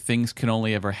math too, things can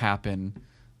only ever happen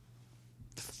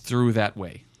through that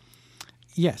way.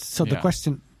 Yes. So the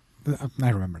question, I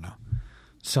remember now.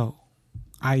 So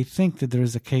I think that there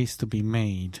is a case to be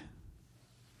made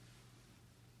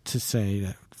to say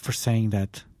that, for saying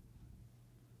that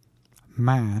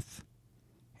math,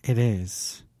 it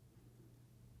is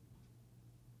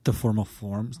the form of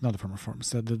forms, not the form of forms,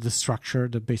 the structure,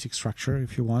 the basic structure,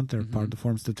 if you want, they're part of the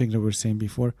forms, the thing that we were saying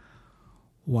before,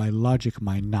 why logic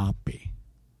might not be.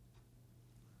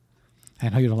 I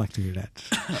know you don't like to hear that.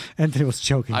 Anthony was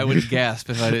joking. I would gasp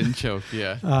if I didn't choke,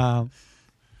 yeah.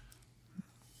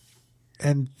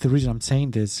 And the reason I'm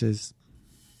saying this is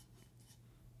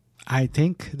I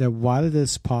think that while it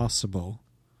is possible,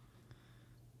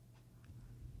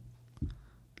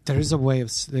 there was a way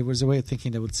of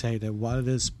thinking that would say that while it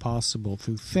is possible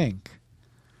to think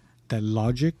that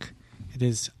logic, it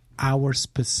is our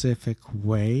specific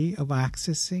way of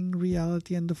accessing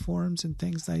reality and the forms and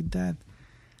things like that,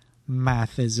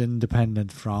 math is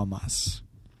independent from us.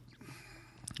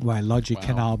 While logic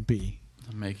cannot be.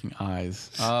 I'm making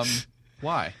eyes.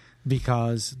 Why?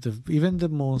 Because even the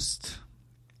most,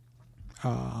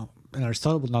 and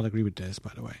Aristotle would not agree with this,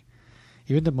 by the way,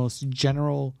 even the most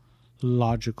general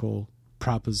logical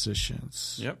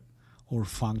propositions or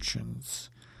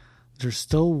functions, there's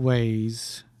still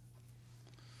ways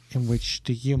in which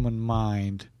the human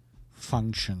mind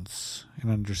functions and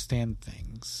understand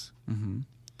things,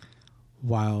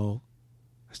 while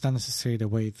it's not necessarily the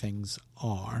way things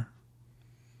are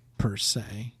per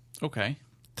se. Okay.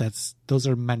 Those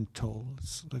are mental.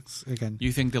 Again,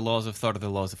 you think the laws of thought are the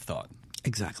laws of thought,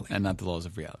 exactly, and not the laws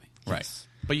of reality, right? Yes.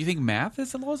 But you think math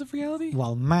is the laws of reality?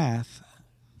 Well, math,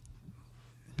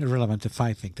 irrelevant if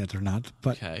I think that or not,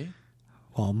 but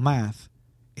math,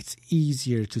 it's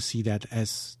easier to see that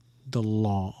as the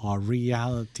law or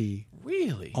reality,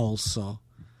 really, also,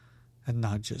 and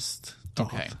not just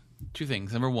thought. Okay. Two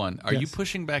things. Number one, are you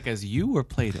pushing back as you or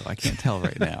Plato? I can't tell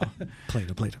right now.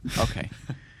 Plato. Okay.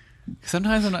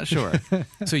 Sometimes I'm not sure.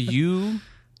 So you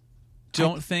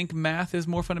don't think math is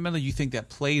more fundamental? You think that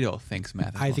Plato thinks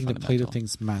math is more fundamental? I think that Plato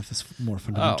thinks math is more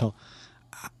fundamental.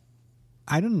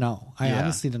 I don't know. I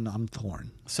honestly don't know. I'm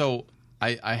torn. So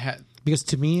I had... Because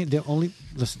to me, the only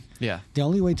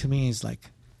way to me is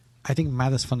like, I think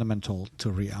math is fundamental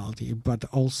to reality, but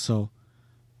also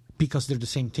because they're the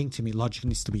same thing to me, logic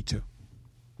needs to be too.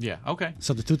 Yeah, okay.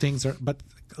 So the two things are, but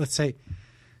let's say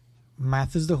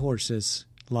math is the horses,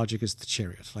 logic is the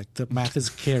chariot. Like the math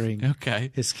is carrying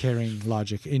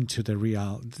logic into the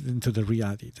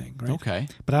reality thing, right? Okay.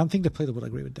 But I don't think that Plato would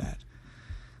agree with that.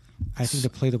 I think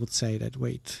that Plato would say that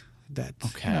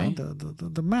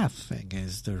the math thing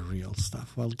is the real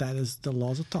stuff. Well, that is the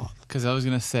laws of thought. Because I was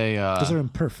going to say... those are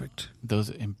imperfect.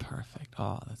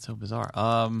 Oh, that's so bizarre.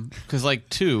 Because like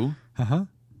 2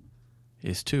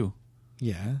 is 2.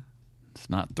 Yeah. It's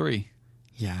not 3.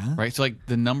 Yeah. Right? So like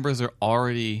the numbers are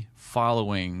already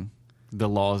following the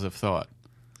laws of thought.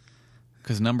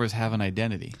 Because numbers have an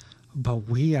identity. But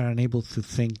we are unable to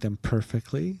think them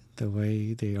perfectly the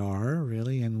way they are,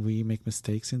 really, and we make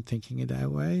mistakes in thinking it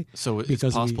that way. So it's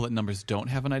possible that numbers don't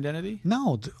have an identity?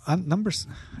 No, numbers,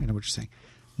 I know what you're saying.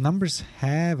 Numbers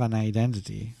have an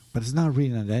identity, but it's not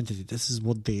really an identity. This is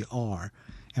what they are.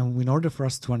 And in order for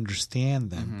us to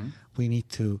understand them, we need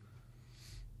to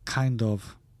kind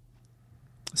of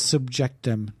subject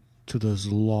them to those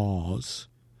laws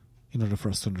in order for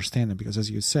us to understand them. Because as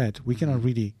you said, we cannot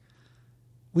really...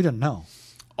 We don't know.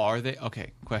 Are they...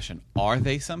 Okay, question. Are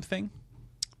they something?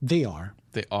 They are.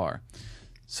 They are.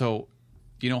 So,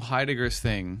 Heidegger's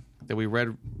thing that we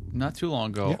read not too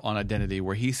long ago on identity,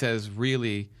 where he says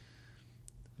really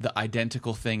the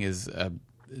identical thing is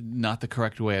not the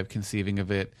correct way of conceiving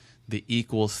of it. The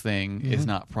equals thing is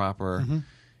not proper.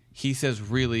 He says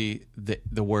really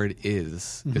the word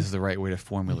is the right way to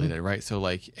formulate it, right? So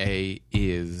like A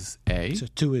is A. So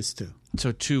 2 is 2.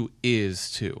 So 2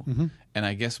 is 2. And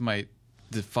I guess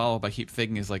the follow-up I keep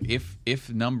thinking is like if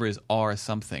numbers are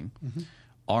something,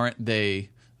 aren't they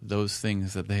those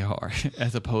things that they are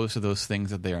as opposed to those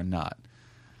things that they are not?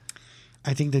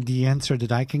 I think that the answer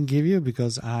that I can give you,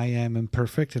 because I am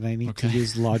imperfect and I need to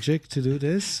use logic to do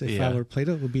this, if I were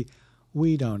Plato, would be,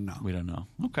 We don't know. We don't know.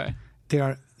 Okay. They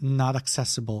are not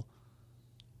accessible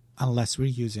unless we're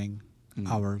using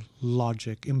our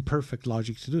logic, imperfect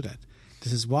logic, to do that.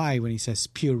 This is why when he says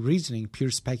pure reasoning,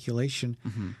 pure speculation,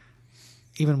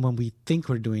 even when we think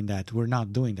we're doing that, we're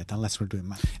not doing that unless we're doing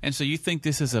math. And so you think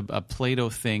this is a Plato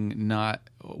thing, not,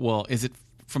 well, is it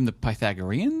from the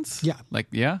Pythagoreans? Yeah. Like,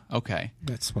 yeah? Okay.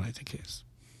 That's what I think it is.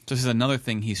 So this is another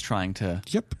thing he's trying to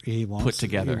He wants put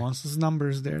together. He wants his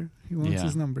numbers there.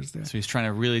 So he's trying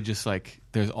to really just like,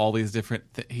 there's all these different,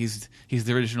 he's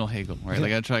the original Hegel, right? Yeah.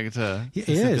 Like I'm trying to It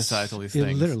synthesize is. all these It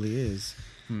things. literally is.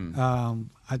 And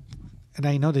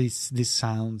I know this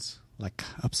sounds like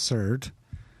absurd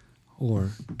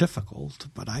or difficult,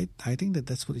 but I think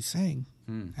that's what he's saying.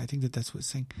 I think that's what he's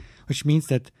saying, which means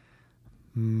that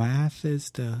math is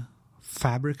the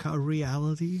fabric of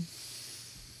reality,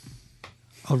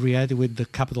 with the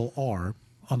capital R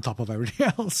on top of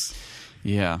everything else.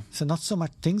 Yeah. So not so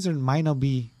much things that might not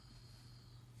be.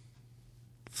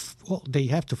 Well, they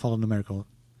have to follow numerical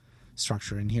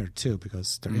structure in here too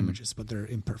because they're images, but they're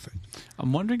imperfect.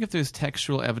 I'm wondering if there's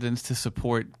textual evidence to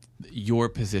support your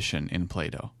position in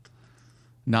Plato.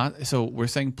 So we're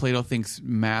saying Plato thinks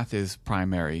math is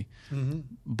primary,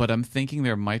 but I'm thinking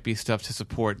there might be stuff to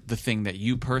support the thing that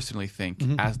you personally think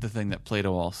as the thing that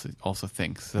Plato also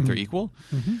thinks, that they're equal.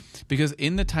 Because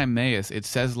in the Timaeus, it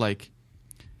says like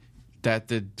that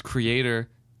the creator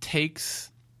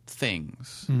takes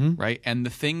things, right? And the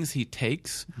things he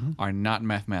takes are not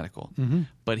mathematical,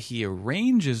 but he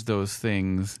arranges those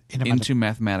things into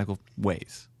mathematical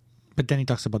ways. But then he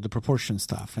talks about the proportion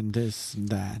stuff and this and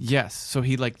that. Yes. So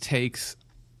he like takes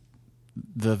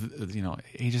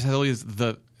he just has all these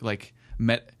I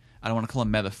don't want to call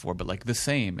them metaphor, but like the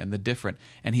same and the different.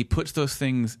 And he puts those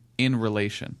things in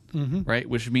relation, right?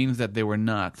 Which means that they were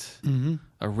not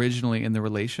originally in the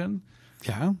relation.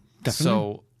 Yeah, definitely.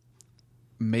 So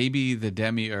maybe the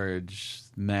demiurge,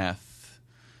 math,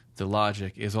 the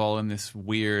logic is all in this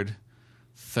weird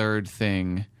third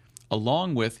thing.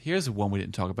 Along with, here's one we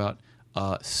didn't talk about,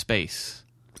 space.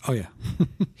 Oh, yeah.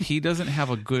 He doesn't have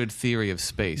a good theory of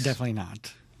space. Definitely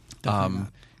not.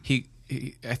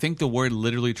 I think the word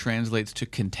literally translates to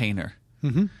container.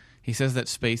 He says that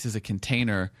space is a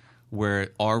container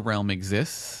where our realm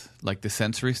exists, like the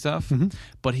sensory stuff,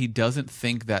 but he doesn't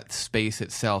think that space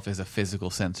itself is a physical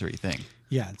sensory thing.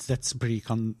 Yeah, that's pretty,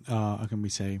 how can we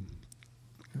say,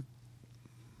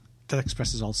 that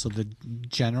expresses also the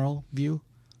general view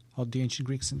of the ancient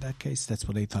Greeks in that case. That's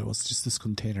what they thought was just this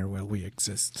container where we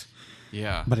exist.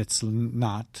 Yeah. But it's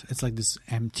not. It's like this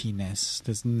emptiness,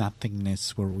 this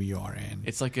nothingness where we are in.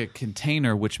 It's like a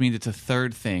container, which means it's a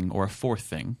third thing or a fourth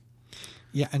thing.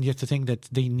 Yeah, and you have to think that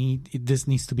this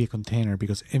needs to be a container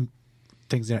because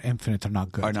things that are infinite are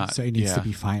not good. So it needs to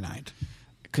be finite.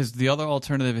 Because the other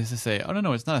alternative is to say, oh,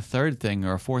 no, it's not a third thing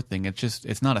or a fourth thing.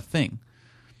 It's not a thing.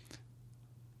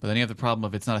 But then you have the problem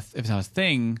of if it's not a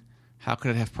thing, how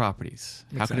could it have properties?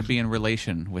 How could it be in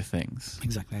relation with things?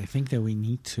 Exactly. I think that we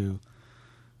need to,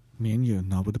 me and you,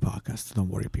 not with the podcast, don't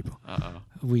worry, people.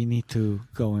 We need to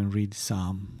go and reread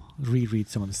some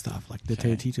of the stuff. Like the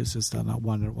Theaetetus is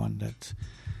one that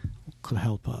could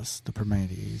help us. The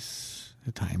Parmenides,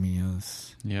 the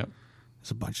Timaeus. Yep. There's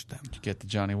a bunch of them. Did you get the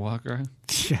Johnny Walker?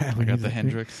 Yeah. I got the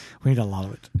Hendrix. We need a lot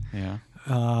of it. Yeah.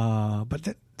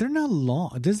 But they're not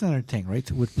long. This is another thing,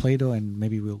 right? With Plato, and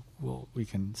maybe we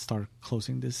can start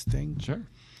closing this thing. Sure.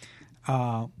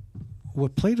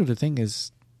 With Plato, the thing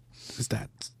is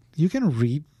that you can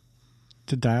read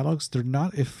the dialogues. They're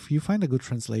not, if you find a good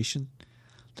translation,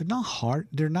 they're not hard.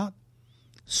 They're not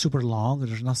super long.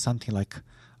 There's not something like,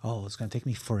 oh, it's going to take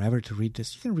me forever to read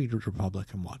this. You can read the Republic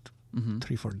in what?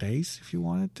 3-4 days if you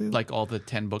wanted to. Like all the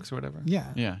 10 books or whatever?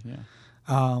 Yeah. Yeah.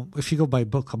 If you go by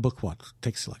book, a book what?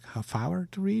 Takes like half hour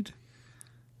to read?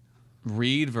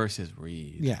 Read versus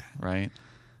read. Yeah. Right?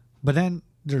 But then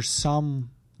there's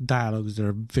some dialogues that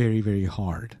are very, very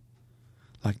hard.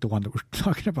 Like the one that we're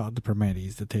talking about, the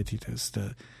Parmenides, the Theaetetus,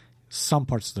 some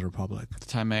parts of the Republic. The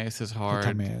Timaeus is hard. The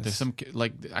Timaeus. There's some,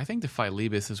 I think the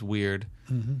Philebus is weird.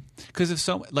 Because if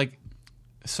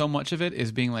so much of it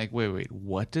is being like, wait,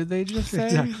 what did they just say?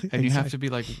 Exactly, and you have to be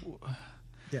like...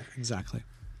 Yeah, exactly.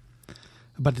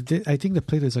 But I think the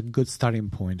Plato is a good starting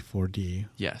point for the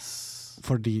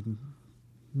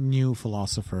new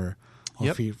philosopher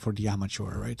or for the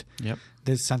amateur, right? Yep.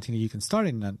 There's something that you can start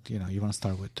in, and you want to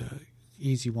start with the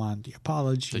easy one, the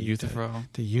Apology, the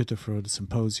Euthyphro, the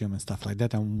Symposium, and stuff like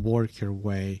that, and work your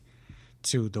way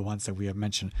to the ones that we have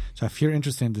mentioned. So if you're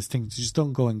interested in this thing, just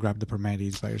don't go and grab the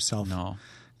Parmenides by yourself. No.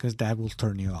 because that will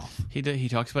turn you off. He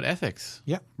talks about ethics.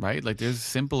 Yeah. Right? Like there's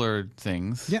simpler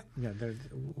things. Yeah. There's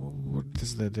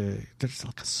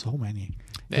like so many.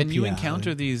 And you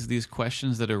encounter these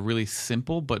questions that are really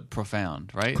simple but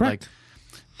profound, right? Correct. Like,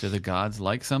 do the gods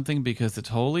like something because it's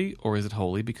holy, or is it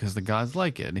holy because the gods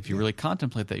like it? And if you really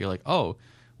contemplate that, you're like, oh,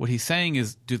 what he's saying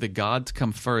is, do the gods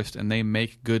come first and they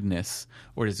make goodness,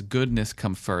 or does goodness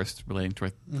come first, relating to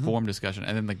our form discussion,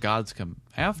 and then the gods come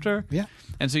after? Yeah.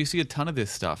 And so you see a ton of this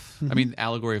stuff. I mean,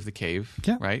 allegory of the cave,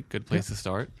 right? Good place to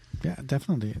start. Yeah,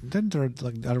 definitely. Then there are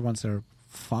like the other ones that are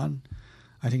fun.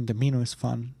 I think the Meno is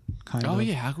fun. Oh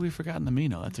yeah, how could we have forgotten the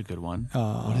Meno? That's a good one.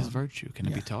 What is virtue? Can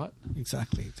it be taught?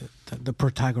 Exactly. The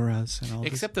Protagoras and all.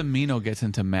 Except the Meno gets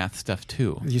into math stuff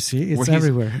too. You see, it's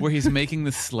everywhere. Where he's making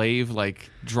the slave like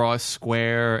draw a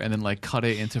square and then like cut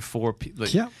it into four.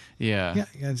 Yeah.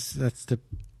 That's the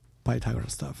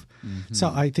Pythagoras stuff. So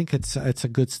I think it's a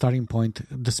good starting point,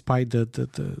 despite the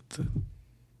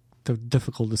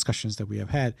difficult discussions that we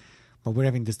have had. But we're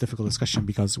having this difficult discussion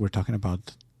because we're talking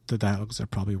about. The dialogues are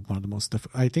probably one of the most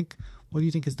difficult. I think. What do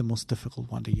you think is the most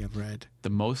difficult one that you have read? The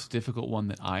most difficult one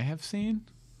that I have seen?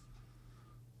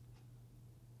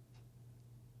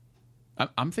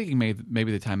 I'm thinking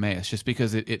maybe the Timaeus, just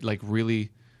because it like really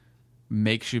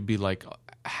makes you be like,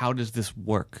 how does this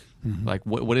work? Like,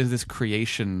 what is this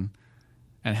creation,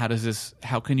 and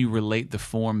how can you relate the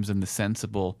forms and the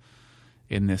sensible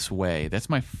in this way? That's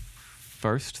my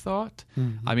first thought.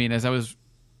 I mean, as I was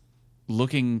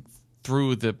looking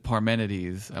through the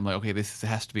Parmenides, I'm like, okay, this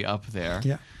has to be up there.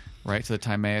 Yeah. Right? So the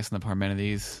Timaeus and the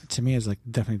Parmenides. To me, it's like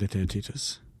definitely the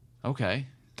Theaetetus. Okay.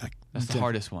 That's the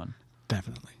hardest one.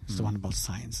 Definitely. It's the one about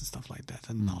science and stuff like that,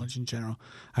 and knowledge in general.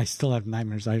 I still have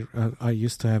nightmares. I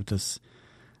used to have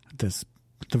the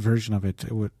version of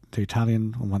it with the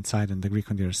Italian on one side and the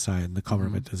Greek on the other side, and the cover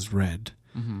of it is red.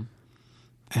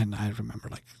 And I remember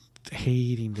like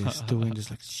hating this, doing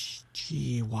this, like,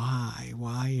 gee, why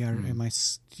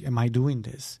am I doing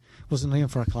this? It wasn't even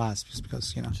for a class, just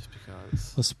because it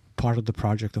was part of the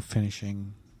project of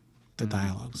finishing the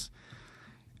dialogues.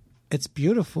 It's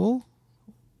beautiful,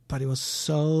 but it was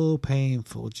so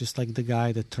painful, just like the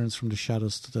guy that turns from the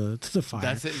shadows to the fire.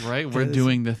 That's it, right? We're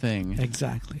doing the thing.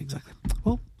 Exactly.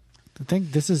 Well, I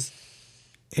think this is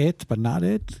it, but not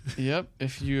it. Yep.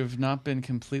 If you have not been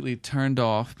completely turned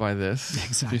off by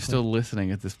this, if you're still listening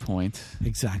at this point.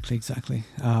 Exactly.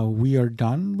 We are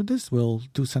done with this. We'll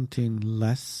do something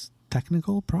less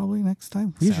technical probably next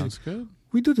time. Sounds good.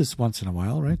 We do this once in a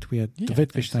while, right? We had the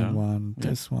Wittgenstein one,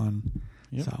 this one.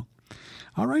 Yep. So,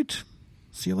 all right.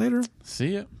 See you later.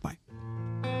 See ya. Bye.